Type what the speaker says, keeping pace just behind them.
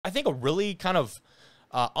think, a really kind of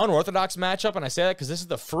unorthodox matchup, and I say that because this is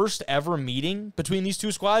the first ever meeting between these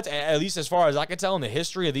two squads, at least as far as I can tell in the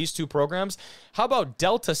history of these two programs. How about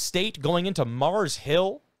Delta State going into Mars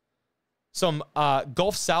Hill? Some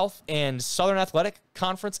Gulf South and Southern Athletic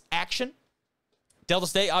Conference action. Delta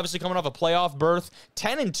State obviously coming off a playoff berth,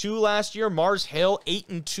 10-2 last year. Mars Hill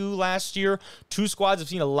 8-2 last year. Two squads have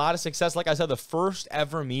seen a lot of success. Like I said, the first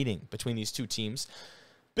ever meeting between these two teams.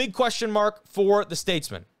 Big question mark for the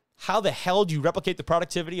Statesmen. How the hell do you replicate the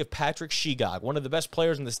productivity of Patrick Shegog, one of the best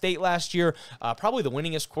players in the state last year, probably the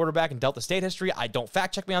winningest quarterback in Delta State history? I don't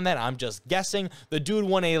fact check me on that. I'm just guessing. The dude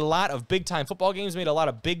won a lot of big-time football games, made a lot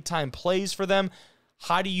of big-time plays for them.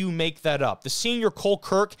 How do you make that up? The senior Cole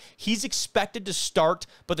Kirk, he's expected to start,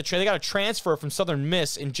 but they got a transfer from Southern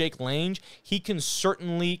Miss in Jake Lange. He can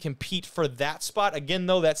certainly compete for that spot. Again,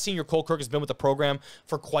 though, that senior Cole Kirk has been with the program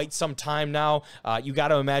for quite some time now. You got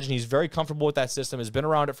to imagine he's very comfortable with that system, has been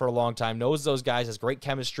around it for a long time, knows those guys, has great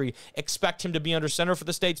chemistry. Expect him to be under center for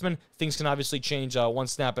the Statesmen. Things can obviously change one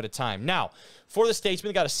snap at a time. Now, for the Statesmen,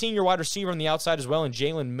 they got a senior wide receiver on the outside as well in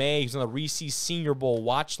Jalen May. He's on the Reese Senior Bowl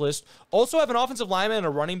watch list. Also have an offensive lineman and a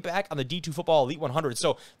running back on the D2 Football Elite 100.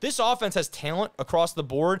 So this offense has talent across the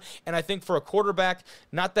board, and I think for a quarterback,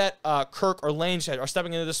 not that Kirk or Lane are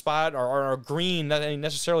stepping into the spot or are green, not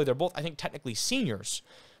necessarily. They're both, I think, technically seniors.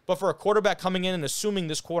 But for a quarterback coming in and assuming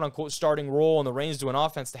this quote-unquote starting role and the reins to an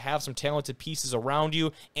offense, to have some talented pieces around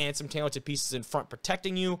you and some talented pieces in front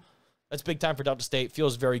protecting you, that's big time for Delta State.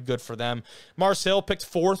 Feels very good for them. Mars Hill picked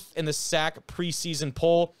 4th in the SAC preseason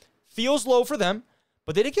poll. Feels low for them,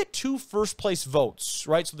 but they did get 2 first-place votes,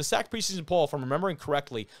 right? So the SAC preseason poll, if I'm remembering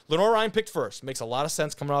correctly, Lenore Ryan picked 1st. Makes a lot of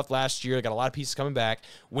sense coming off last year. They got a lot of pieces coming back.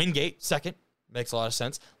 Wingate, 2nd. Makes a lot of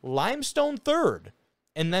sense. Limestone, 3rd.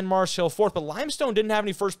 And then Mars Hill, 4th. But Limestone didn't have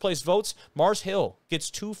any first-place votes. Mars Hill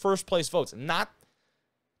gets 2 first-place votes. Not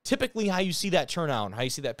typically how you see that turn out, how you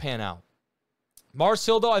see that pan out. Mars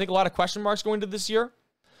Hill, though, I think a lot of question marks going into this year.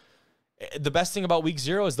 The best thing about week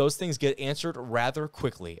 0 is those things get answered rather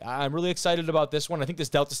quickly. I'm really excited about this one. I think this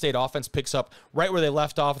Delta State offense picks up right where they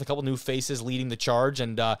left off with a couple new faces leading the charge,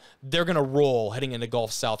 and they're going to roll heading into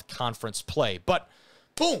Gulf South Conference play. But,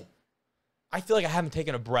 boom! I feel like I haven't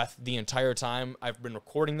taken a breath the entire time I've been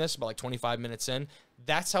recording this, about like 25 minutes in.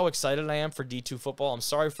 That's how excited I am for D2 football. I'm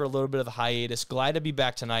sorry for a little bit of the hiatus. Glad to be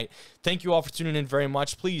back tonight. Thank you all for tuning in very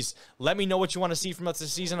much. Please let me know what you want to see from us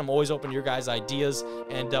this season. I'm always open to your guys' ideas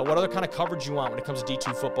and what other kind of coverage you want when it comes to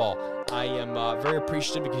D2 football. I am very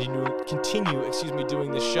appreciative to continue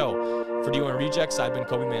doing this show. For D1 Rejects, I've been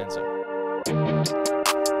Kobe Manzo.